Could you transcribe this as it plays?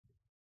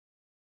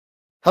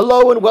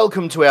Hello and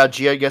welcome to our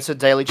Geoguessr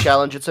Daily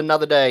Challenge. It's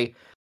another day.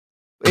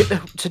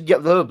 To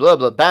get blah blah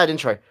blah. Bad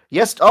intro.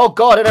 Yes. Oh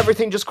God! And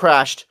everything just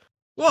crashed.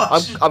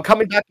 What? I'm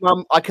coming back,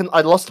 Mum.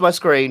 I lost my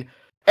screen.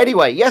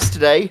 Anyway,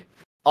 yesterday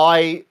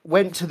I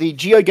went to the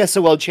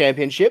Geoguessr World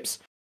Championships.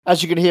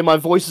 As you can hear, my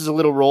voice is a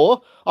little raw.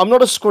 I'm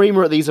not a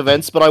screamer at these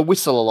events, but I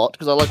whistle a lot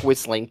because I like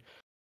whistling.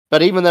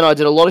 But even then, I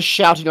did a lot of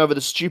shouting over the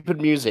stupid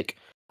music.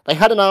 They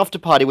had an after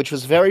party, which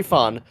was very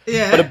fun.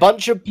 Yeah. But a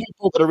bunch of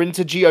people that are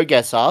into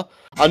Geoguessr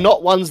are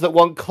not ones that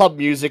want club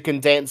music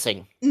and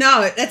dancing.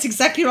 No, that's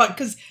exactly right,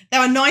 because they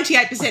were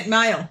 98%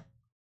 male.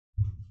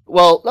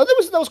 Well, no,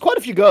 there was quite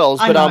a few girls,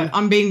 I but know,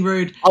 I'm being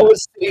rude. I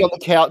was sitting on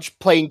the couch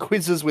playing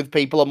quizzes with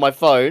people on my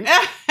phone.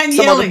 And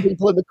Some yelling. other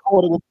people in the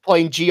corner were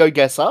playing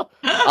Geoguessr,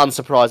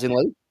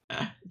 unsurprisingly.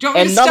 Do you want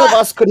me And to none start? of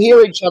us could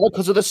hear each other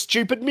because of the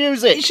stupid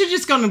music. You should have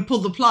just gone and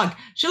pulled the plug.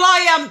 Shall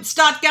I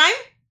start game?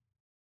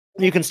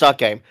 You can start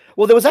game.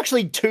 Well, there was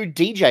actually 2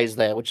 DJs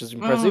there, which is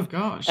impressive. Oh,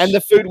 gosh. And the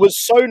food was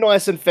so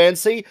nice and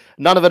fancy,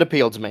 none of it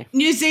appealed to me.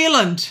 New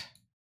Zealand.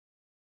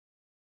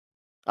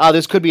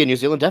 This could be in New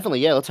Zealand,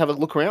 definitely. Yeah, let's have a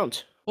look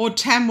around. Or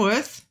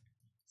Tamworth.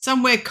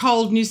 Somewhere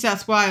cold, New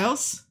South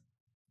Wales.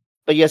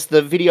 But yes,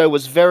 the video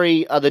was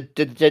very... Oh, it's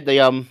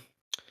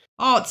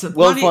a World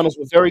bloody... Finals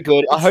were very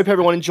good. I hope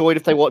everyone enjoyed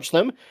if they watched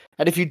them.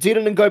 And if you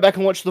didn't and go back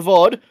and watch the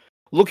VOD,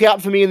 look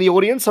out for me in the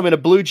audience. I'm in a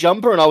blue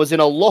jumper and I was in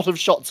a lot of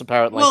shots,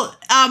 apparently. Well,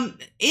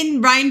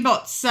 in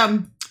Rainbot's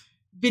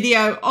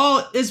video,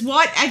 there's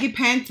white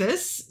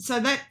agapanthus. So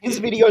that... His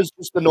video is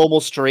just the normal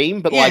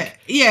stream, but they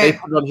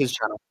put it on his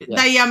channel.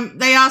 Yeah.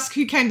 They ask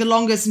who came the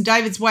longest, and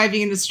David's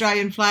waving an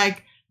Australian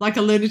flag like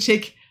a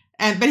lunatic.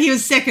 But he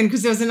was second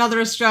because there was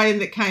another Australian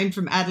that came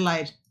from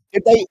Adelaide.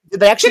 Did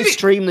they actually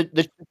stream the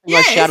thing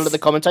I shouted at the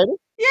commentator?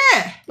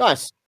 Yeah.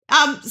 Nice.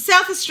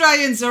 South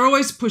Australians are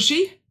always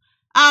pushy.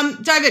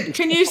 David,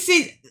 can you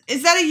see?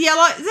 Is that a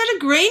yellow? Is that a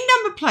green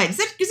number plate? Is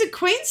it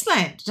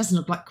Queensland? It doesn't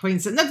look like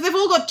Queensland. No, they've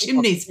all got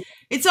chimneys.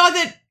 It's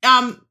either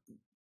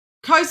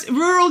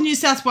rural New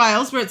South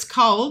Wales where it's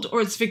cold,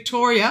 or it's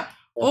Victoria,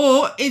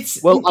 or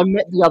it's... Well, I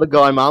met the other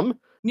guy, Mum.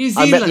 New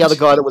Zealand. I met the other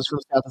guy that was from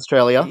South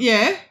Australia.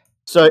 Yeah.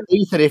 So,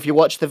 Ethan, if you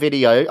watch the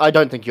video, I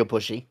don't think you're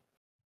pushy.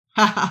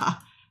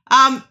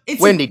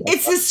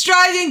 It's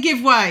Australian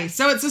giveaway,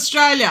 so it's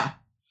Australia.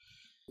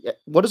 Yeah.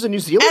 What does a New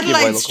Zealand giveaway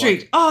Adelaide look Street.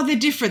 like? Oh, they're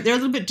different. They're a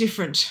little bit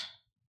different.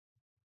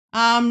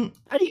 How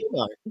do you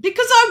know?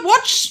 Because I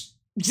watch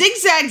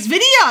Zigzag's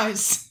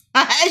videos,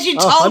 as you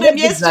told him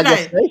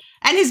yesterday.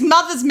 And his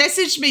mother's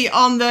messaged me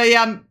on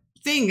the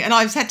thing, and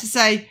I've had to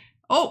say,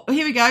 oh,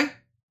 here we go.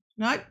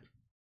 Nope.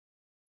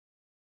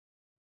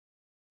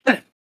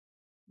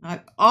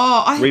 Nope.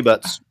 Oh,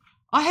 Rebuts.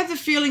 I have the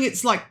feeling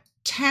it's like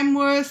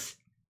Tamworth.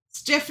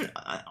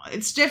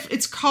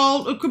 It's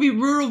cold. It could be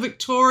rural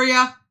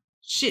Victoria.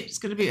 Shit, it's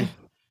going to be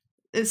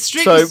the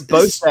street. So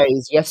both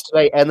days,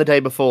 yesterday and the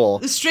day before,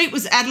 the street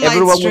was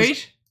Adelaide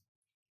Street.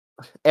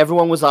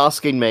 Everyone was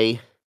asking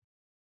me.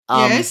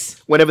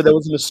 Yes. Whenever there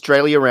was an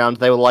Australia round,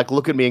 they were like,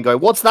 look at me and go,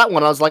 "What's that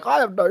one?" I was like, "I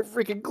have no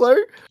freaking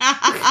clue."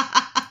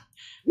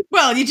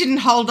 Well, you didn't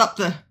hold up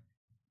the.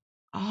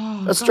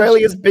 Oh,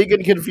 Australia's big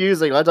and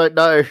confusing. I don't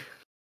know.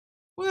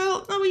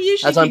 Well, no, we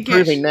usually. As I'm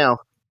proving now.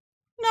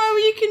 No,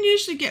 you can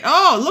usually get.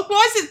 Oh, look!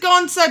 Why has it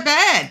gone so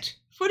bad?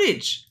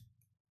 Footage.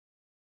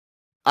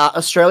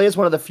 Australia is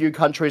one of the few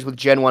countries with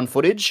Gen 1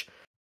 footage,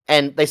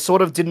 and they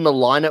sort of didn't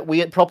align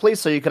it properly,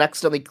 so you could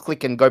accidentally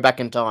click and go back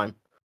in time.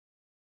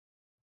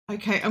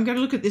 Okay, I'm going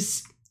to look at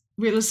this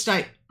real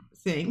estate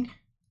thing.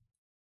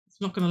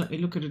 It's not going to let me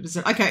look at it, is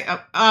it? Okay,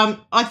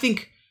 I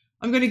think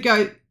I'm going to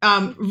go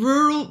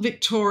rural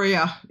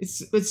Victoria.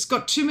 It's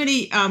got too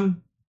many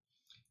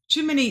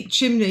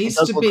chimneys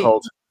to be.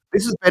 Cold.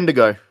 This is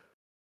Bendigo.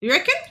 You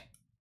reckon?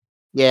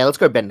 Yeah, let's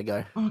go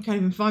Bendigo. Oh, I can't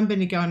even find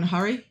Bendigo in a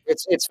hurry.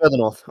 It's further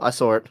north. I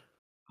saw it.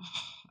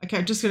 Okay,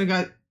 I'm just going to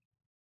go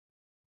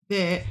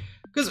there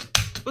because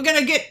we're going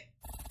to get...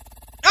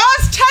 Oh,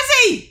 it's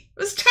Tassie!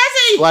 It's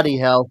Tassie! Bloody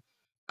hell.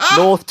 Oh.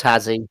 North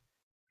Tassie.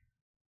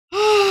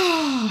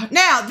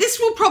 Now, this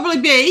will probably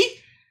be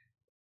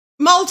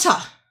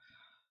Malta.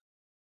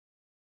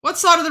 What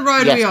side of the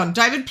road are we on?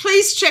 David,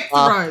 please check the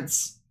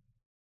roads.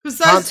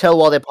 Can't tell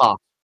while they're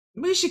parked.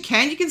 Yes, you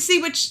can. You can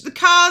see which the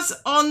cars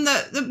on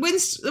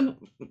the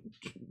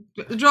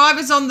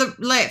drivers on the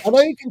left. I know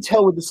you can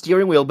tell with the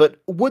steering wheel,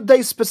 but would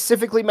they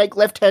specifically make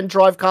left-hand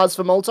drive cars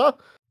for Malta?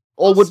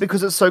 Or would,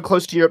 because it's so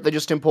close to Europe, they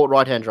just import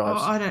right-hand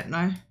drives? Oh, I don't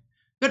know.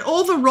 But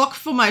all the rock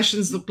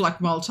formations look like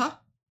Malta.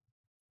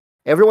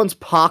 Everyone's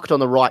parked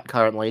on the right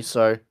currently,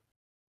 so...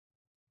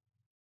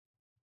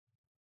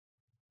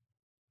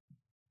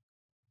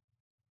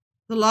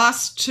 The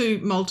last 2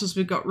 Maltas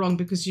we got wrong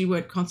because you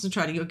weren't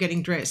concentrating. You're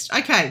getting dressed.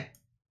 Okay.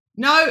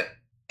 No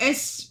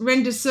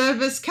render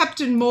service.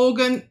 Captain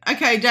Morgan.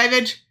 Okay,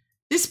 David.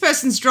 This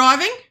person's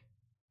driving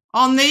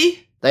on the...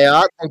 They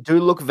are. They do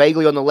look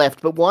vaguely on the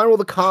left, but why are all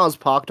the cars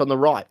parked on the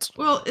right?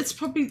 Well, it's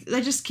probably... They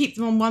just keep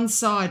them on one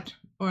side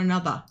or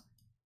another.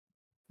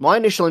 My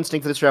initial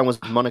instinct for this round was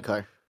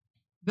Monaco.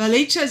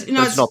 Valito's...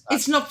 No,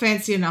 it's not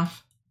fancy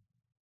enough.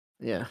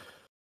 Yeah.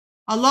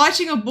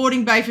 Alighting or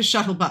boarding bay for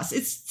shuttle bus.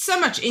 It's so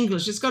much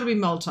English. It's got to be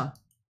Malta.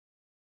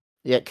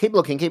 Yeah, keep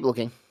looking, keep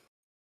looking.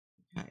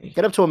 Okay.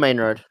 Get up to a main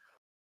road.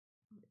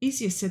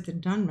 Easier said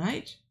than done,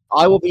 mate.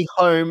 I will be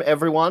home,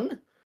 everyone,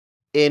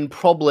 in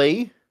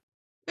probably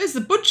There's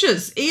the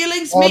butchers.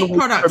 Earlings 1 meat week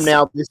products. from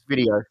now. This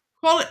video.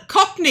 Call it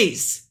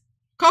Cockney's.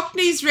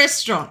 Cockney's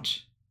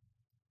restaurant.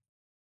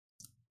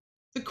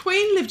 The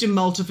Queen lived in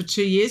Malta for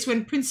 2 years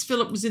when Prince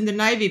Philip was in the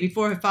Navy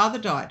before her father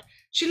died.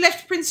 She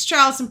left Prince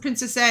Charles and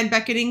Princess Anne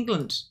back in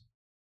England.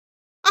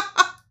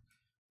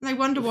 They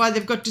wonder why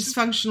they've got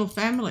dysfunctional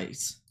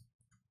families.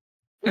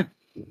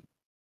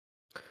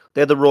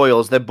 They're the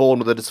royals. They're born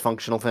with a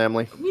dysfunctional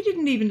family. We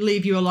didn't even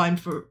leave you alone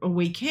for a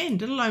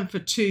weekend, let alone for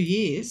 2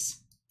 years.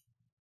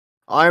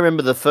 I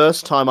remember the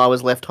first time I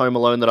was left home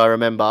alone that I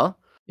remember.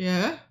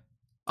 Yeah.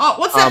 Oh,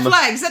 what's that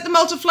flag? Is that the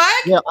Malta flag?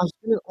 Yeah,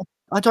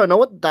 I don't know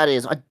what that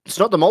is. It's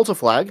not the Malta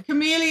flag.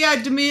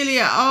 Camellia,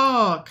 D'Amelia.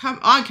 Oh, come.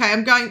 Okay,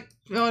 I'm going.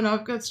 Oh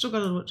no, still got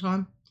a little bit of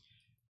time.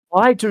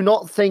 I do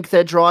not think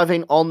they're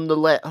driving on the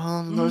left.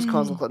 Oh, those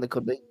cars look like they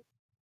could be.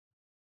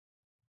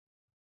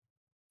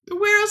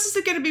 Where else is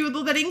it going to be with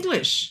all that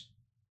English?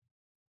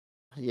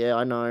 Yeah,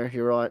 I know.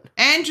 You're right.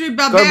 Andrew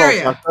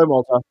Barbaria. Go Malta. Go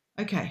Malta.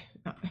 Okay.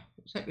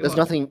 There's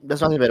nothing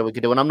better we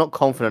could do, and I'm not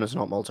confident it's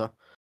not Malta.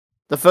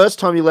 The first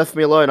time you left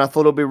me alone, I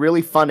thought it would be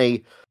really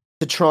funny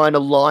to try and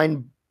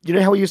align. You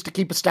know how we used to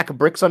keep a stack of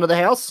bricks under the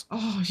house?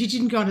 Oh, you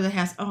didn't go into the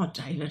house. Oh,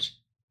 David.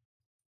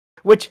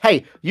 Which,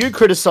 hey, you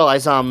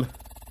criticise all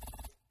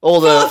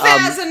the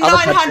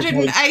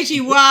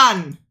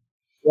 4,981.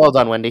 Well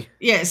done, Wendy.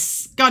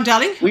 Yes, go on,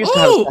 darling.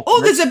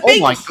 Oh, there's a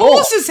big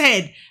horse's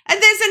head,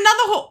 and there's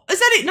another horse. Is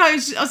that it? No, I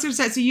was going to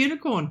say it's a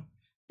unicorn.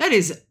 That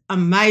is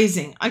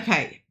amazing.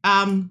 Okay.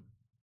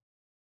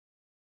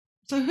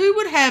 So who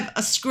would have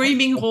a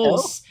screaming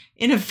horse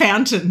in a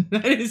fountain?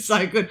 That is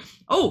so good.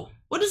 Oh,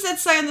 what does that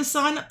say on the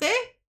sign up there?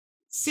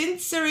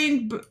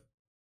 Sincerine.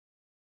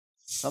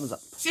 Thumbs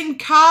up.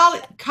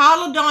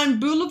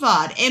 Carladine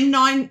Boulevard,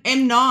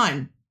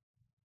 M9.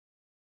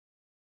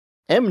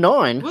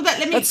 M9? Well,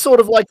 that's sort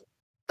of like,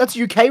 that's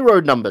UK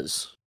road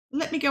numbers.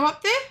 Let me go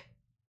up there.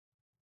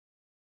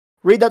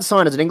 Read that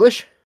sign. Is it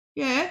English?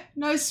 Yeah.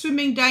 No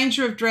swimming,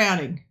 danger of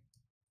drowning.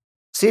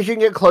 See if you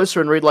can get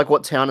closer and read like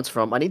what town it's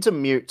from. I need to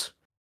mute.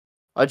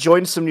 I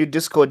joined some new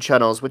Discord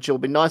channels, which will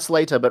be nice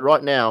later, but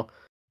right now,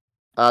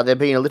 they're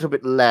being a little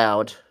bit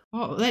loud.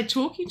 Oh, they're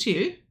talking to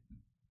you?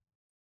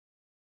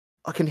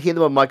 I can hear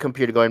them on my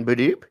computer going,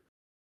 boop,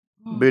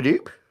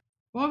 boop.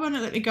 Why won't it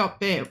let me go up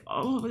there?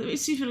 Oh, let me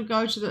see if it'll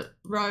go to the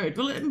road.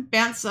 Will it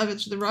bounce over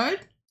to the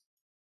road?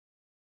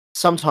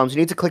 Sometimes you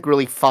need to click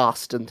really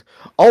fast and...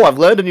 Oh, I've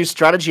learned a new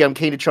strategy I'm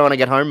keen to try and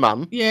get home,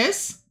 Mum.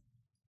 Yes?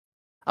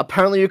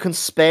 Apparently you can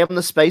spam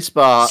the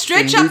spacebar.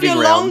 Stretch up your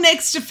long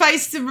necks to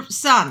face the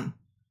sun.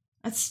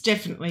 That's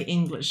definitely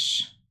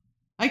English.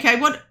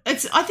 Okay,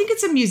 I think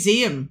it's a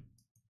museum.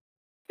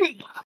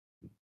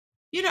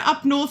 You know,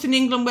 up north in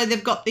England where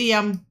they've got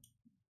the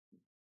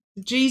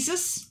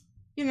Jesus,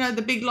 you know,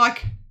 the big,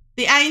 like,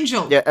 the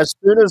angel. Yeah, as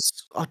soon as...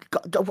 Oh,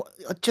 God,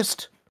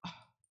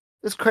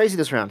 it's crazy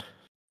this round.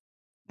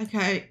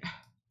 Okay.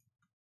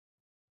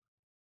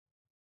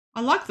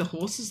 I like the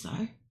horses,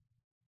 though.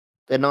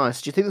 They're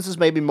nice. Do you think this is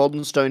maybe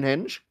modern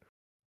Stonehenge?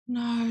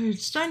 No,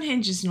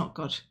 Stonehenge is not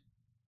good.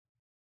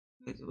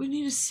 We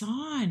need a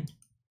sign.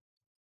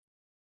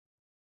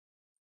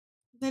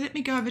 They let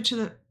me go over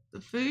to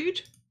the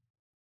food.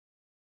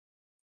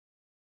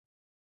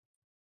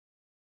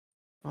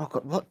 Oh,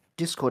 God, what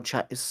Discord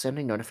chat is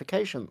sending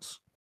notifications?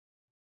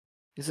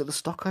 Is it the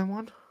Stockholm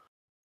one?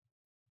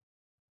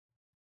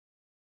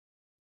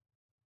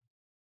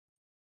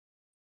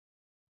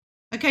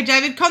 Okay,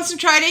 David,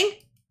 concentrating.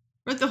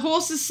 We're at the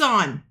horse's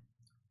sign.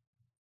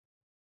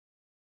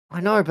 I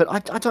know, but I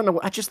don't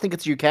know. I just think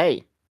it's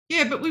UK.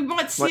 Yeah, but we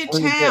might see a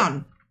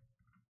town.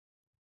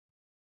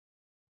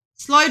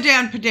 Slow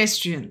down,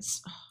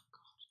 pedestrians. Oh,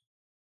 God.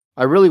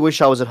 I really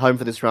wish I was at home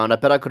for this round. I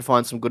bet I could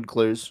find some good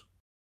clues.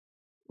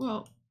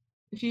 Well,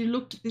 if you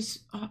looked at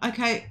this...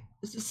 okay,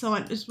 there's a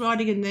sign. There's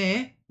writing in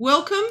there.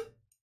 Welcome.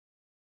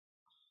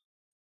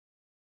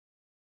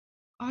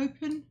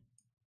 Open.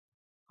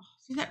 Oh,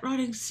 see that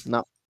writing's...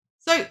 No.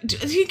 So, do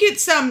you think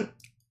it's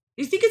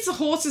the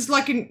horses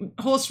like in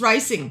horse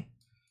racing?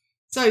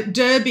 So,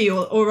 Derby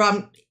or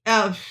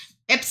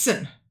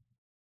Epsom.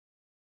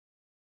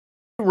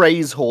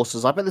 Raise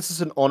horses. I bet this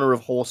is in honour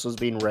of horses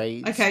being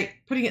raised. Okay,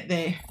 putting it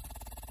there.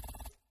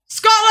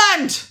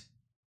 Scotland!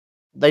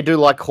 They do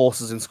like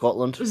horses in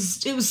Scotland.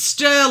 It was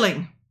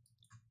Stirling.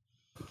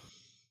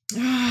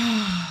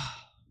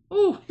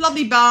 Oh,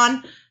 lovely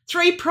barn.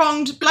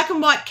 3-pronged, black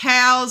and white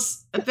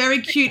cows. A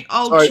very cute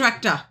old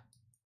tractor.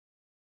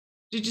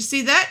 Did you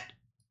see that?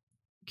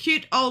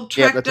 Cute old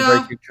tractor. Yeah, that's a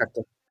very cute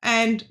tractor.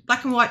 And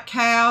black and white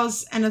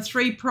cows and a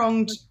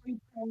 3-pronged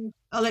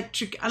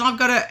electric. And I've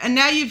got and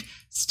now you've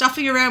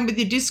stuffing around with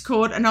your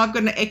Discord and I've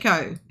got an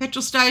echo.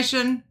 Petrol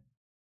station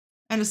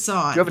and a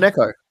sign. Do you have an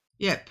echo?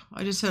 Yep,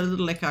 I just heard a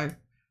little echo.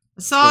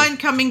 A sign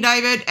coming,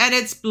 David, and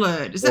it's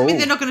blurred. Does that mean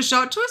they're not going to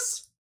show it to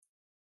us?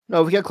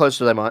 No, if we get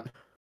closer, they might.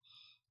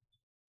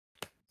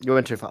 You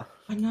went too far.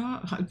 I know.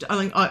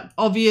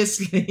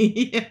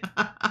 Obviously.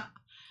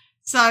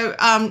 So,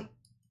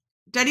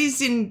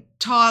 Daddy's in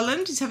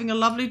Thailand. He's having a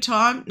lovely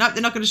time. No,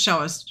 they're not going to show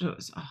us. Oh.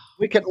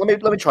 We can.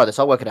 Let me try this.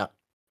 I'll work it out.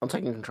 I'm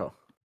taking control.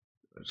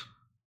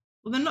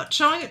 Well, they're not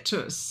showing it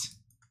to us.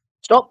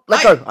 Stop.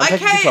 Let go. I'm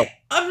taking control.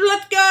 I've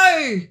let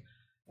go.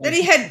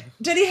 Daddy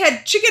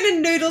had chicken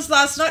and noodles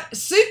last night.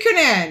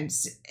 Sukunan.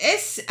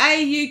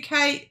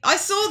 S-A-U-K. I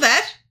saw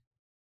that.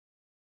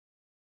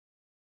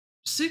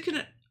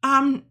 Sukunan.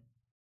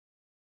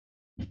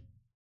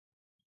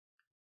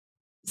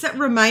 Is that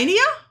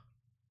Romania?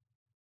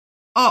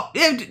 Oh,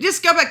 yeah,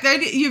 just go back there.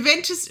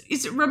 Juventus,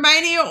 is it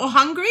Romania or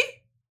Hungary?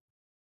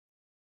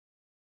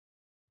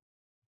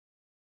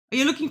 Are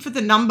you looking for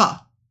the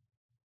number?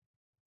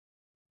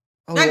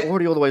 Oh, we're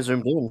already all the way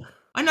zoomed in.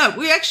 I know.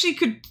 We actually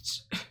could...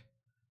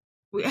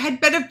 We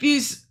had better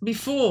views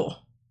before.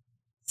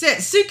 So,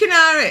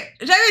 Sukunare.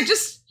 David,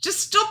 just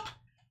stop.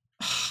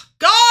 Oh,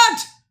 God!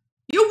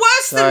 You're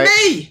worse than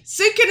me.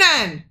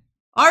 Sukunan.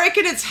 I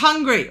reckon it's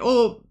Hungary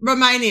or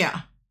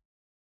Romania.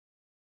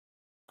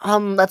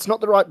 That's not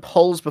the right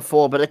polls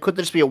before, but it could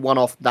just be a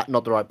one-off,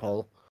 not the right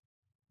poll.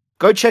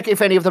 Go check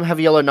if any of them have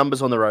yellow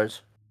numbers on the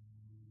rows.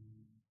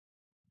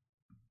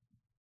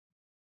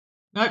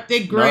 Nope,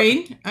 they're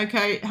green. No.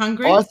 Okay,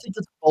 Hungary. Oh, I think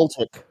it's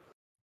Baltic.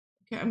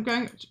 Okay, I'm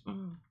going...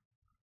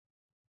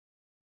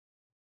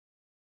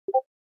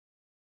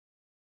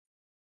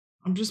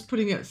 I'm just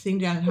putting a thing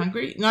down in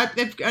Hungary. Nope,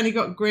 they've only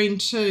got green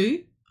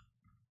too.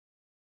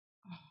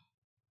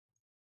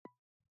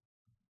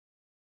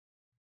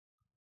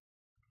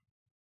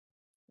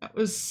 That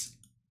was...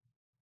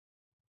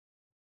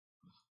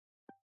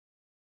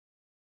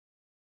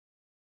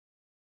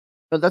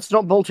 But that's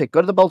not Baltic.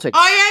 Go to the Baltic.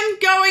 I am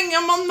going.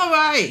 I'm on the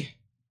way.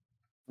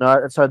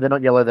 No, sorry, they're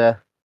not yellow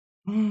there.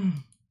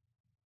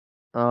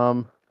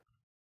 Oh,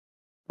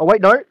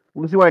 wait, no.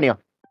 Lithuania.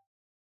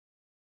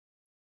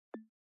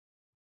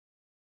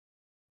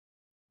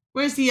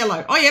 Where's the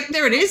yellow? Oh, yep,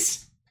 there it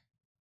is.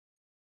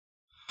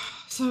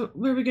 So,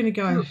 where are we going to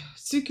go?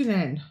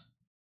 Sukunan.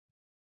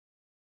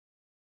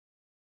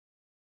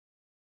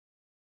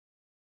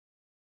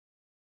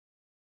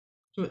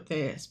 Do it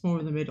there. It's more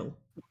in the middle.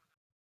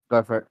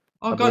 Go for it.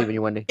 I believe in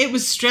you, Wendy. It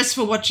was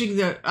stressful watching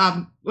the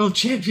World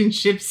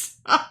Championships.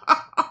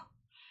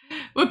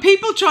 Were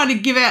people trying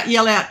to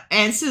yell out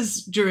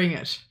answers during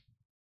it?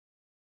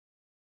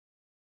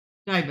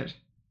 David?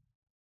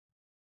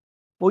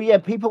 Well, yeah,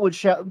 people would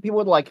shout.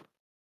 People would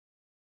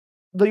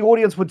the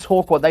audience would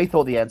talk what they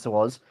thought the answer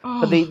was,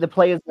 but the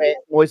players were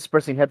voice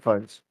expressing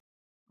headphones.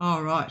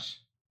 Oh, right.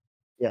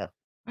 Yeah.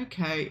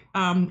 Okay.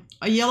 A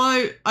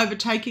yellow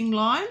overtaking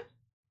line.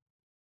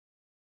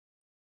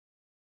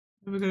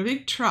 We've got a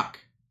big truck.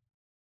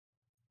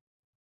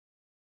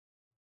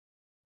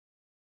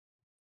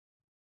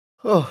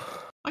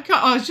 Oh. I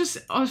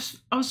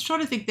was trying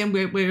to think then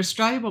where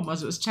Australia one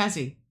was. It was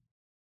Tassie.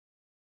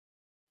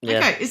 Yeah.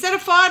 Okay, is that a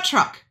fire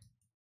truck?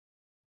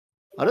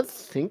 I don't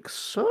think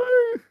so.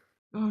 Oh,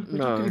 we're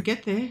not going to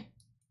get there.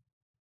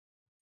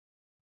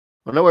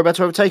 I know we're about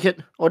to overtake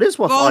it. Oh, it is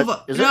one.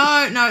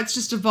 Volvo. No, it's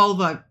just a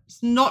Volvo.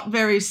 It's not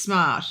very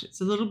smart.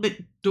 It's a little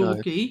bit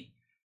dorky.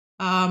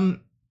 No.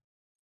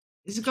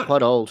 Has it got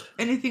quite old.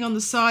 Anything on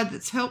the side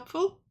that's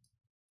helpful?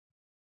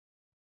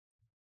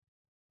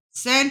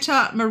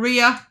 Santa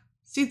Maria.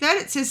 See that?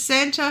 It says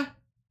Santa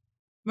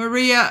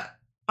Maria.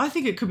 I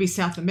think it could be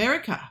South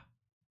America.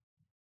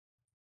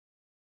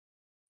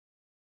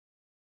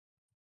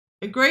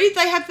 Agreed?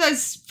 They have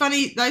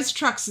those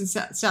trucks in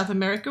South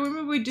America.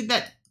 Remember we did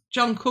that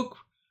John Cook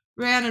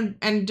round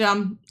and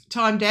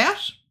timed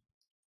out?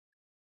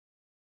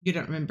 You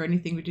don't remember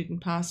anything we did in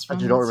past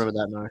ones? I do not remember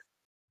that, no.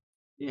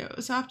 Yeah, it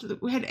was after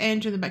we had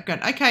Andrew in the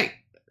background. Okay,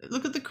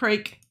 look at the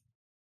creek.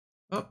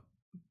 Oh,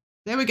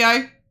 there we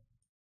go.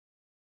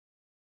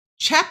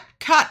 Chap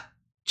Cut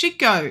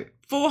Chico,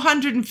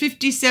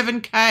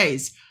 457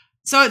 Ks.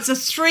 So it's a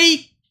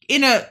 3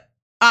 in a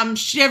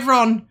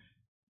chevron.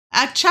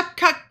 Chap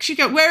Cut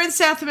Chico. Where in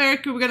South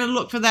America we're going to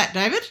look for that,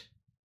 David?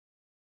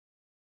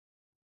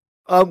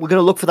 We're going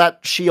to look for that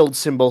shield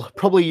symbol.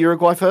 Probably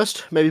Uruguay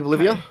first, maybe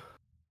Bolivia. Okay.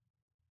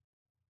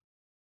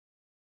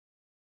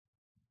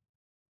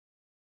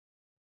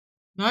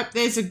 Nope,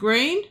 there's a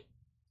green.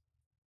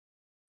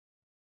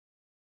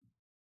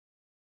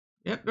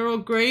 Yep, they're all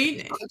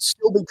green. It could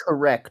still be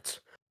correct.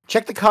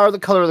 Check the colour of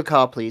the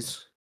car,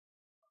 please.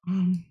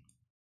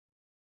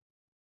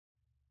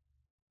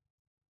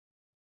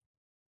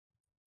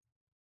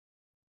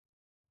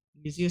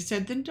 Easier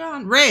said than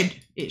done.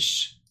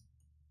 Red-ish.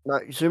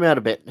 No, zoom out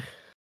a bit.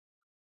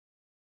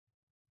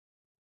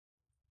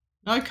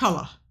 No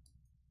colour.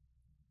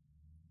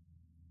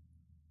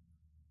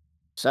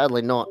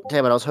 Sadly not.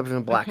 Damn it, I was hoping for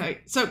black.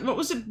 Okay, so what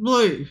was it?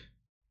 Blue?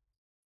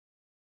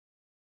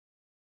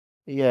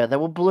 Yeah, they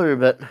were blue,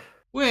 but...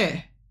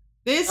 Where?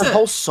 There's the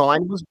whole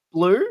sign was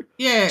blue?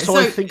 Yeah, so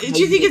do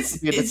you think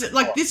is it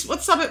like this?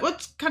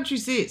 What country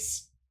is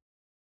this?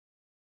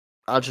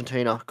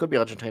 Argentina. Could be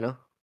Argentina.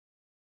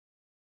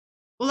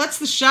 Well, that's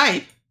the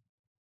shape.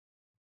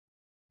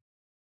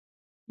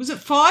 Was it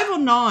 5 or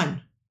 9?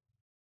 It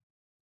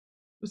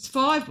was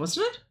 5,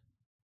 wasn't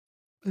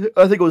it?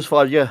 I think it was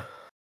 5, yeah.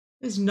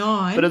 There's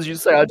 9. But as you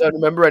say, I don't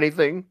remember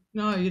anything.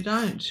 No, you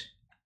don't.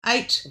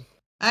 8,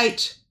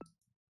 8,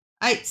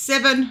 8,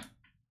 7,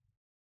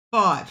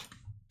 5.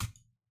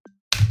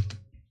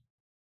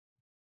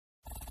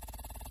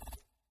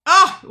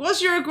 Oh, it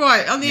was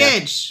Uruguay on the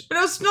edge, but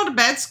it was not a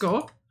bad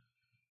score.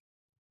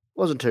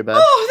 Wasn't too bad.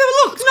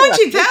 Oh, look,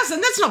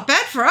 19,000. That's not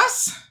bad for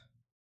us.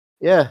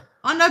 Yeah.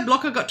 I know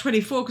Blocker got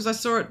 24 because I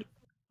saw it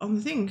on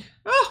the thing.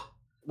 Oh.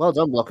 Well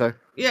done, Blocko.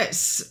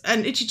 Yes,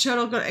 and Itchy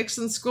Turtle got an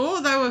excellent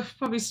score. They were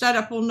probably stayed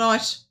up all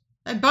night.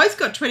 They both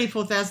got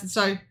 24,000,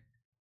 so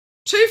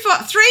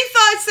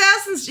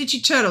 3,000's Itchy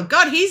Turtle.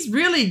 God, he's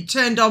really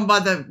turned on by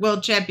the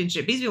World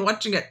Championship. He's been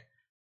watching it.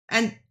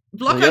 And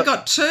Blocko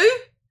got 2,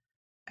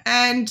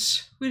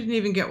 and we didn't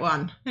even get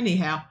 1.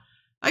 Anyhow.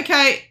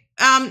 Okay,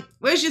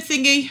 where's your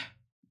thingy?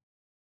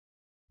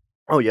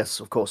 Oh, yes,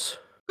 of course.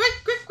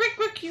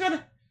 Quick, you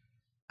gotta...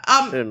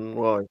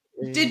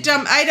 Did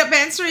Adap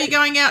answer? Are you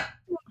going out?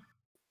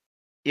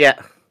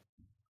 Yeah.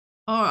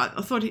 All right,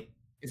 I thought he...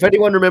 If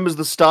anyone remembers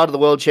the start of the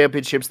World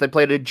Championships, they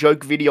played a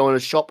joke video in a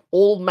shop,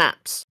 all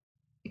maps.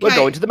 Okay. We're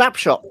going to the map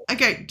shop.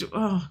 Okay,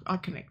 I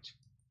connect.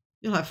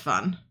 You'll have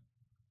fun.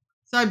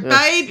 So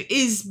Babe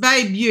is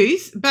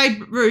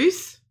Babe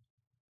Ruth.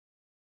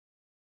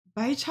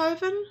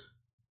 Beethoven?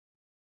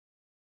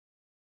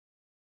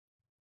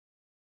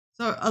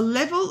 So a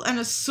level and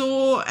a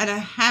saw and a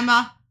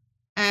hammer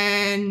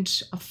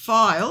and a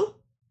file.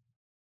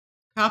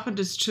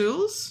 Carpenter's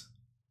tools.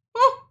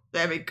 Oh,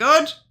 very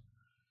good.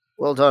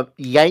 Well done.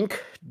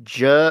 Yank,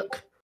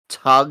 jerk,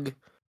 tug,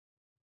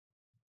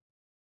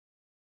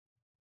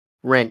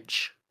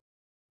 wrench.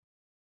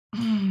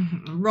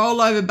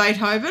 Roll over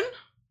Beethoven.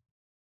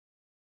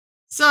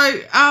 So,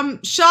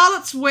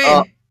 Charlotte's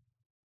Web.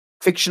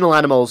 Fictional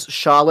animals.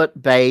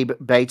 Charlotte, Babe,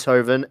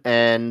 Beethoven,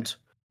 and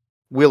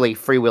Willy,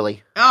 Free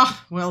Willy.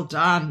 Oh, well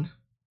done.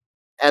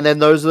 And then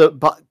those are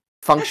the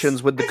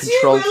functions with the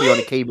control key on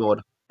a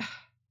keyboard.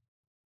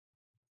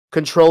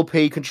 Control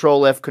P,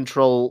 Control F,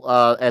 Control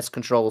S,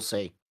 Control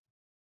C.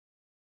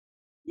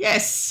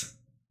 Yes.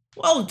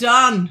 Well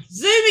done.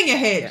 Zooming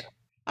ahead.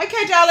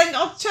 Okay, darling,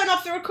 I'll turn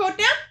off the record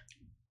now.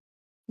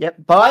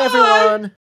 Yep. Bye. Everyone.